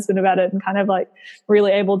to my husband about it and kind of like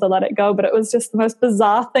really able to let it go. But it was just the most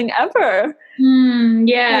bizarre thing ever.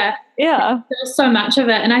 Yeah. There's so much of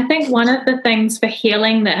it. And I think one of the things for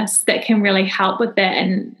healing this that can really help with that,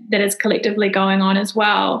 and that is collectively going on as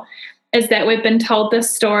well, is that we've been told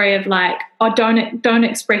this story of like, don't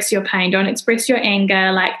express your pain, don't express your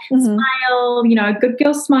anger, like smile, good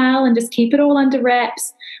girl smile and just keep it all under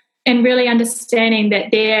wraps. And really understanding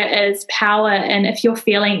that there is power in, if you're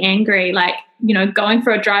feeling angry, like, going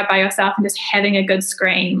for a drive by yourself and just having a good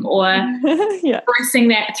scream, or expressing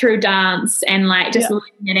that through dance and like just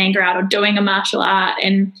letting that anger out, or doing a martial art.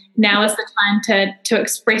 And now is the time to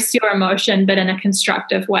express your emotion, but in a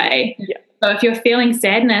constructive way. Yeah. So if you're feeling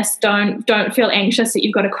sadness, don't feel anxious that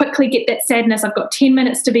you've got to quickly get that sadness. I've got 10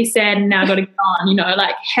 minutes to be sad and now I've got to go on,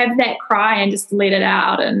 like have that cry and just let it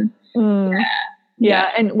out. And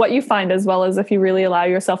yeah. And what you find as well is if you really allow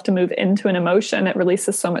yourself to move into an emotion, it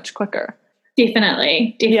releases so much quicker.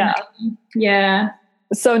 Definitely. Yeah.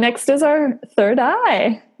 So next is our third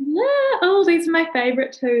eye. Yeah. Oh, these are my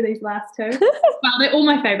favorite too, these last 2. Well, they're all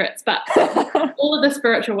my favorites, but all of the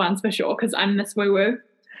spiritual ones for sure, because I'm Miss Woo Woo.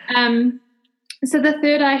 So the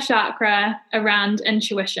third eye chakra around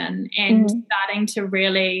intuition and starting to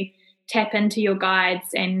really tap into your guides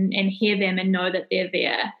and hear them and know that they're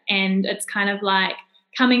there. And it's kind of like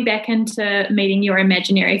coming back into meeting your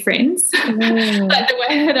imaginary friends. Like the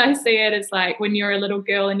way that I see it is like when you're a little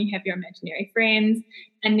girl and you have your imaginary friends,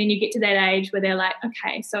 and then you get to that age where they're like,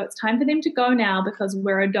 okay, so it's time for them to go now because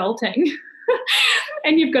we're adulting.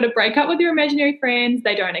 And you've got to break up with your imaginary friends.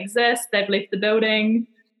 They don't exist. They've left the building.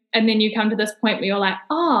 And then you come to this point where you're like,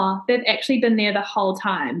 they've actually been there the whole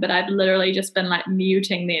time, but I've literally just been like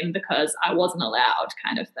muting them because I wasn't allowed,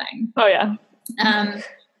 kind of thing. Oh, yeah.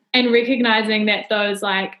 And recognizing that those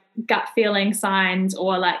like gut feeling signs,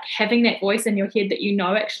 or like having that voice in your head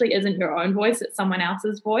that actually isn't your own voice, it's someone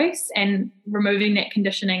else's voice, and removing that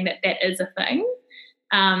conditioning that is a thing,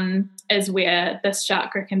 is where this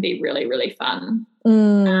chakra can be really, really fun.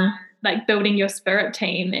 Like building your spirit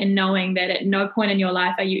team and knowing that at no point in your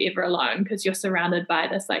life are you ever alone, because you're surrounded by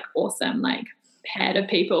this like awesome like pad of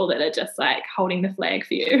people that are just like holding the flag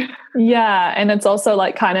for you. Yeah. And it's also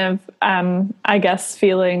like kind of I guess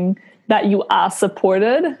feeling that you are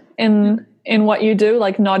supported in what you do,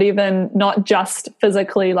 like not just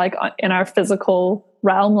physically, like in our physical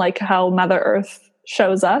realm, like how Mother Earth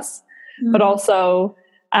shows us, but also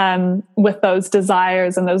with those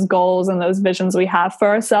desires and those goals and those visions we have for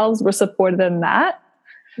ourselves, we're supported in that.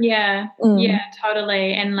 Yeah,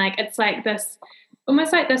 totally. And like it's like this,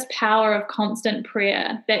 almost like this power of constant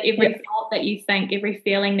prayer, that every thought that you think, every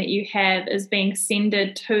feeling that you have is being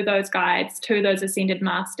sended to those guides, to those ascended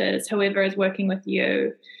masters, whoever is working with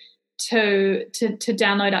you, to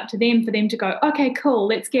download up to them, for them to go, okay, cool,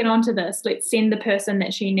 let's get onto this. Let's send the person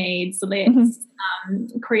that she needs. Let's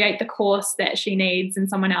create the course that she needs, and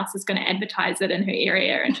someone else is going to advertise it in her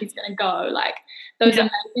area and she's going to go. Like those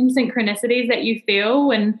amazing synchronicities that you feel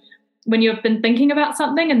when you've been thinking about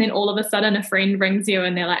something and then all of a sudden a friend rings you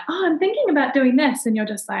and they're like, oh, I'm thinking about doing this. And you're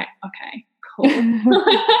just like, okay, cool.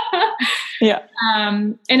 Yeah.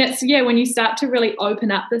 And it's, when you start to really open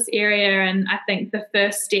up this area, and I think the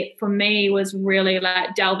first step for me was really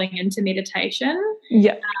like delving into meditation,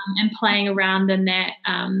 and playing around in that.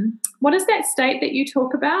 What is that state that you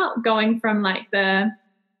talk about? Going from like the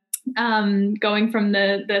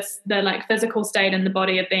like physical state in the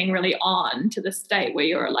body of being really on to the state where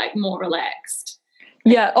you're like more relaxed.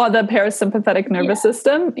 Yeah. Or the parasympathetic nervous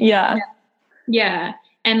system. Yeah.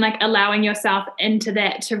 And like allowing yourself into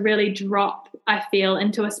that to really drop, I feel,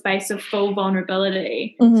 into a space of full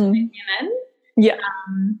vulnerability.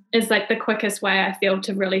 Is like the quickest way, I feel,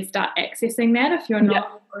 to really start accessing that if you're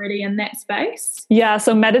not already in that space. Yeah.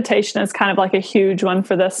 So meditation is kind of like a huge one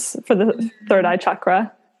for the third eye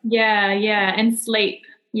chakra. Yeah. And sleep.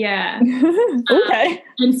 Yeah. Okay.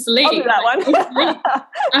 And sleep. I'll do that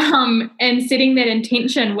one. And setting that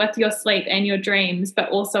intention with your sleep and your dreams, but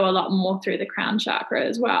also a lot more through the crown chakra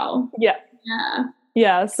as well.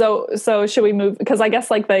 Yeah. So should we move? Because I guess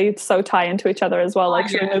like they so tie into each other as well. Like,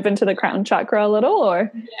 should we move into the crown chakra a little, or?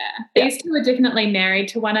 These two are definitely married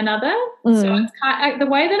to one another. So it's kind of, like, the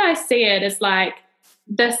way that I see it is like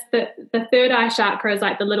the third eye chakra is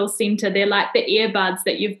like the little center. They're like the earbuds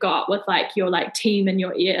that you've got with like your like team in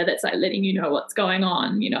your ear that's like letting you know what's going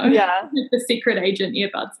on, the secret agent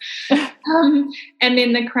earbuds. And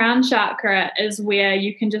then the crown chakra is where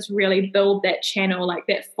you can just really build that channel, like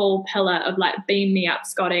that full pillar of like, beam me up,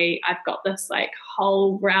 Scotty. I've got this like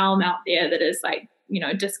whole realm out there that is like,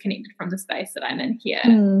 disconnected from the space that I'm in here.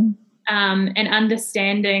 And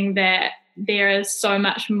understanding that there is so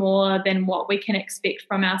much more than what we can expect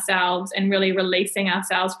from ourselves, and really releasing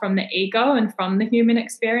ourselves from the ego and from the human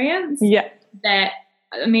experience. That,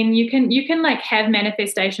 I mean, you can like have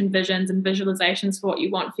manifestation visions and visualizations for what you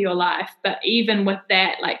want for your life, but even with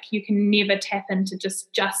that, like, you can never tap into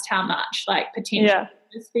just how much like potential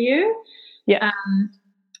is for you.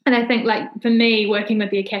 And I think, like, for me, working with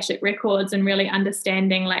the Akashic records and really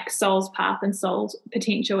understanding like soul's path and soul's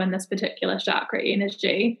potential in this particular chakra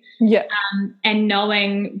energy, and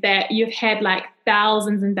knowing that you've had like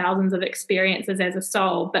thousands and thousands of experiences as a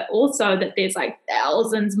soul, but also that there's like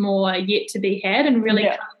thousands more yet to be had, and really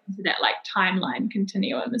coming into that like timeline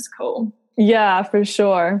continuum is cool. Yeah, for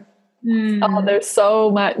sure. Oh, there's so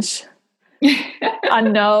much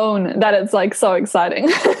unknown that it's like so exciting.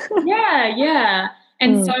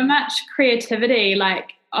 And so much creativity,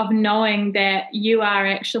 like, of knowing that you are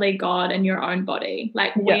actually God in your own body.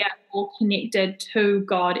 Like, we are all connected to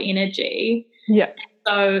God energy.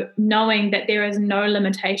 So knowing that there is no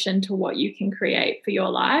limitation to what you can create for your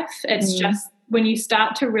life. It's just when you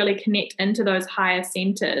start to really connect into those higher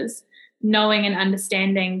centers, knowing and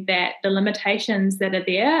understanding that the limitations that are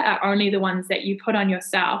there are only the ones that you put on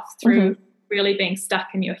yourself through really being stuck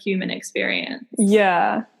in your human experience.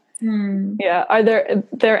 Are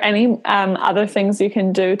there any other things you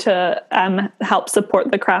can do to help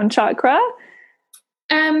support the crown chakra?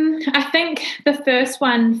 I think the first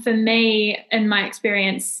one for me, in my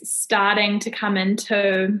experience, starting to come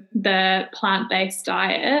into the plant-based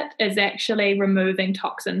diet, is actually removing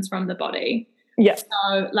toxins from the body.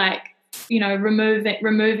 So like,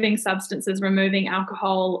 removing substances, removing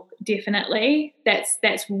alcohol, definitely. That's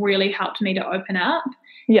really helped me to open up.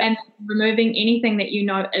 And removing anything that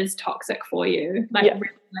is toxic for you, like really,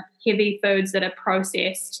 like heavy foods that are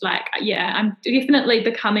processed. Like, I'm definitely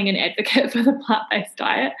becoming an advocate for the plant-based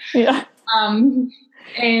diet.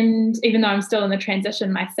 And even though I'm still in the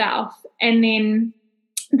transition myself. And then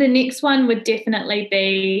the next one would definitely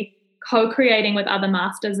be co-creating with other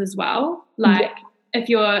masters as well. Like, if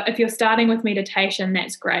you're starting with meditation,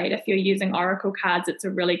 that's great. If you're using oracle cards, it's a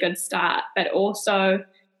really good start. But also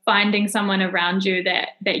finding someone around you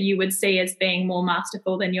that you would see as being more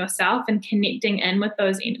masterful than yourself, and connecting in with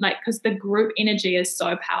those, because the group energy is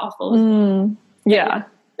so powerful. Start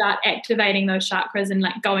activating those chakras and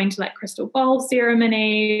like going to like crystal bowl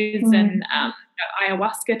ceremonies and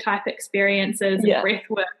ayahuasca type experiences and breath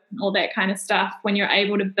work and all that kind of stuff, when you're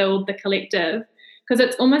able to build the collective. Because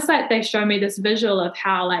it's almost like they show me this visual of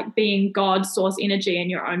how, like, being God source energy in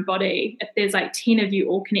your own body, if there's like 10 of you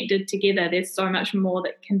all connected together, there's so much more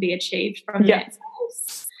that can be achieved from that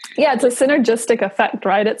space. It's a synergistic effect,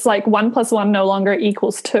 right? It's like 1 + 1 no longer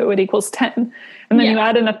equals 2, it equals 10. And then you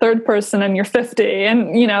add in a third person and you're 50.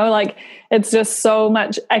 And, like, it's just so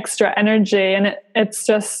much extra energy. And it's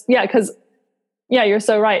just, because you're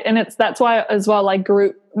so right. And that's why as well, like,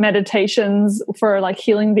 group meditations for like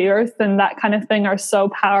healing the earth and that kind of thing are so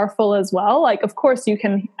powerful as well. Like, of course you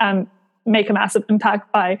can make a massive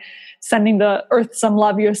impact by sending the earth some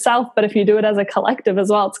love yourself. But if you do it as a collective as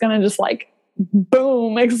well, it's going to just like,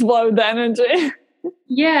 boom, explode the energy.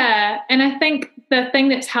 Yeah. And I think the thing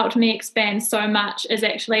that's helped me expand so much is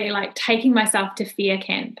actually like taking myself to fear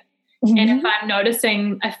camp. Mm-hmm. And if I'm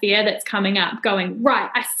noticing a fear that's coming up, going, right,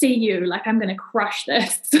 I see you, like I'm going to crush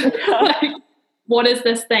this. Like, what is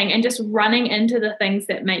this thing? And just running into the things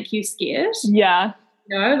that make you scared. Yeah.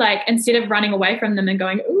 You know, like instead of running away from them and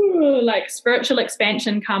going, ooh, like spiritual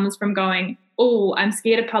expansion comes from going, oh, I'm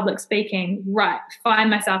scared of public speaking. Right. Find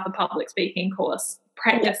myself a public speaking course,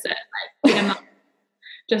 practice it, like get them up.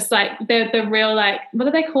 Just like the real, like, what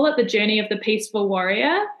do they call it? The journey of the peaceful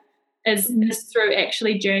warrior is through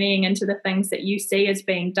actually journeying into the things that you see as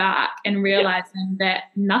being dark and realizing that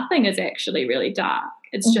nothing is actually really dark.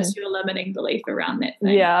 It's just your limiting belief around that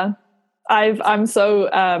thing. Yeah. I'm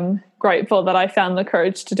so grateful that I found the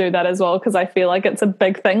courage to do that as well, because I feel like it's a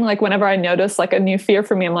big thing. Like whenever I notice like a new fear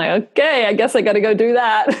for me, I'm like, okay, I guess I got to go do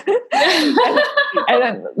that.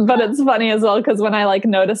 But it's funny as well, because when I like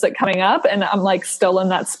notice it coming up and I'm like still in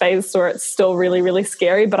that space where it's still really, really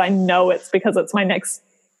scary, but I know it's because it's my next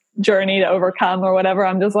journey to overcome or whatever,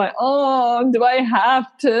 I'm just like, oh, do I have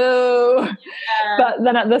to? Yeah. But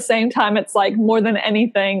then at the same time, it's like more than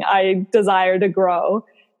anything, I desire to grow,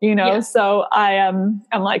 you know? Yeah. So I'm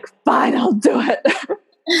like, fine, I'll do it.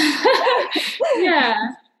 Yeah.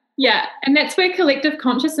 Yeah. And that's where collective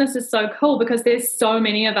consciousness is so cool, because there's so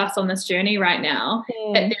many of us on this journey right now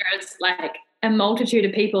that there is like a multitude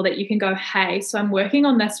of people that you can go, hey, so I'm working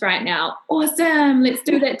on this right now. Awesome. Let's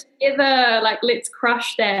do that together. Like, let's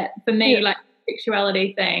crush that. For me, like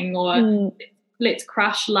sexuality thing, or let's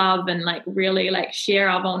crush love and like really like share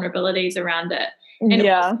our vulnerabilities around it. And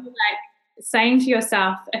also, like saying to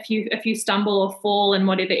yourself, if you stumble or fall in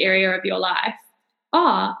whatever area of your life,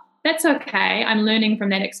 that's okay. I'm learning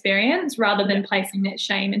from that experience, rather than placing that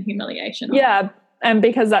shame and humiliation on it. And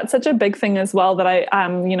because that's such a big thing as well that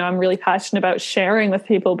I'm really passionate about sharing with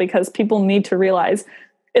people, because people need to realize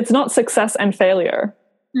it's not success and failure.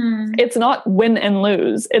 It's not win and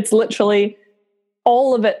lose. It's literally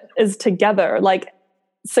all of it is together. Like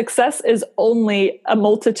success is only a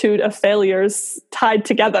multitude of failures tied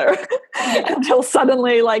together until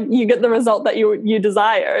suddenly like you get the result that you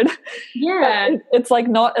desired. But it's like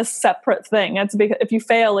not a separate thing. It's because if you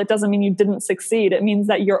fail, it doesn't mean you didn't succeed. It means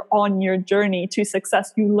that you're on your journey to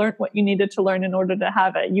success. You learned what you needed to learn in order to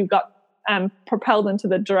have it. You got propelled into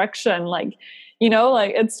the direction, like, you know,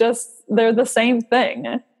 like it's just, they're the same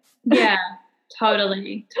thing. Yeah.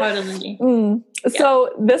 Totally.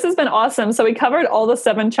 So this has been awesome. So we covered all the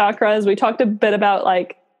 7 chakras. We talked a bit about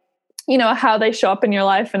like, you know, how they show up in your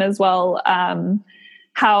life, and as well,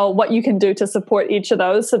 what you can do to support each of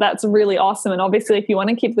those. So that's really awesome. And obviously, if you want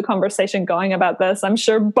to keep the conversation going about this, I'm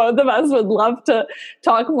sure both of us would love to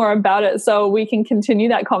talk more about it. So we can continue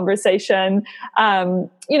that conversation,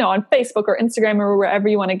 you know, on Facebook or Instagram or wherever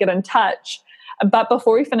you want to get in touch. But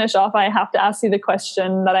before we finish off, I have to ask you the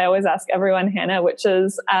question that I always ask everyone, Hannah, which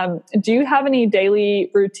is, do you have any daily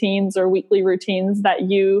routines or weekly routines that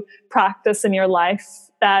you practice in your life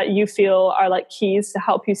that you feel are like keys to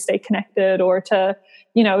help you stay connected, or to,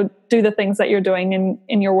 you know, do the things that you're doing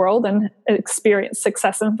in your world and experience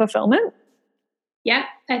success and fulfillment? Yeah,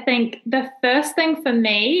 I think the first thing for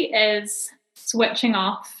me is switching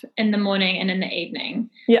off in the morning and in the evening.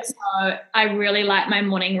 Yeah. So I really like my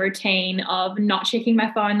morning routine of not checking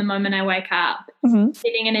my phone the moment I wake up,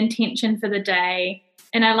 setting an intention for the day.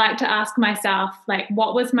 And I like to ask myself, like,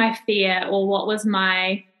 what was my fear, or what was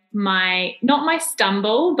my not my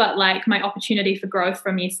stumble, but like my opportunity for growth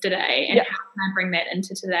from yesterday, and how can I bring that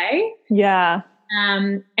into today? Yeah.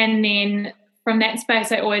 And then from that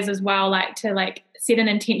space, I always as well like to like set an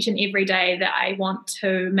intention every day that I want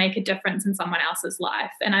to make a difference in someone else's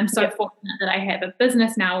life. And I'm so fortunate that I have a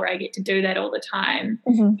business now where I get to do that all the time.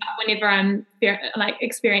 But whenever I'm like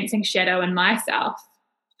experiencing shadow in myself,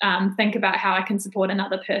 think about how I can support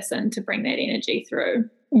another person to bring that energy through.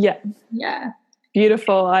 Yeah. Yeah.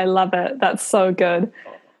 Beautiful. I love it. That's so good.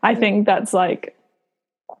 I think that's like,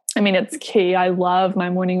 I mean, it's key. I love my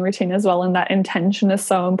morning routine as well. And that intention is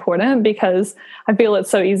so important, because I feel it's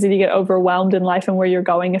so easy to get overwhelmed in life and where you're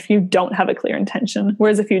going if you don't have a clear intention.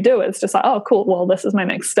 Whereas if you do, it's just like, oh, cool. Well, this is my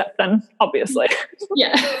next step then, obviously.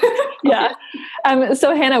 Yeah. Yeah.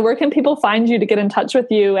 So Hannah, where can people find you to get in touch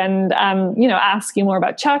with you and, you know, ask you more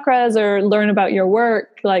about chakras or learn about your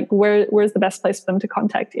work? Like where's the best place for them to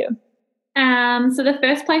contact you? So the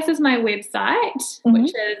first place is my website,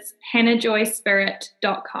 which is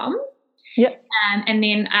hannahjoyspirit.com. Yep. And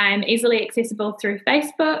then I'm easily accessible through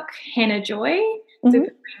Facebook, Hannah Joy.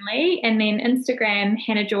 super friendly. And then Instagram,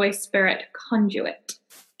 Hannah Joy Spirit Conduit.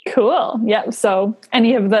 Cool. Yep. So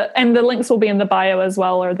the links will be in the bio as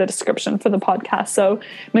well, or the description for the podcast. So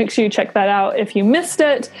make sure you check that out if you missed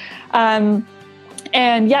it.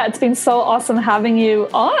 And yeah, it's been so awesome having you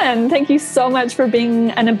on. Thank you so much for being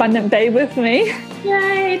an abundant babe with me.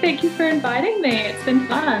 Yay. Thank you for inviting me. It's been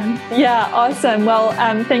fun. Yeah. Awesome. Well,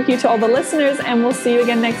 thank you to all the listeners, and we'll see you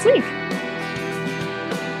again next week.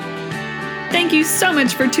 Thank you so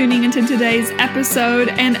much for tuning into today's episode.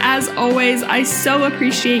 And as always, I so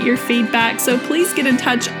appreciate your feedback. So please get in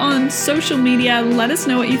touch on social media. Let us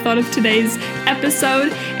know what you thought of today's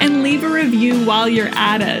episode and leave a review while you're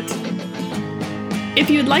at it. If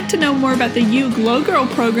you'd like to know more about the You Glow Girl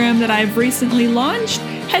program that I've recently launched,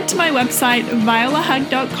 head to my website,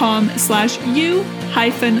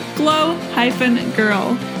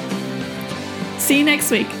 violahug.com/you-glow-girl. See you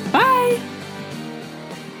next week. Bye.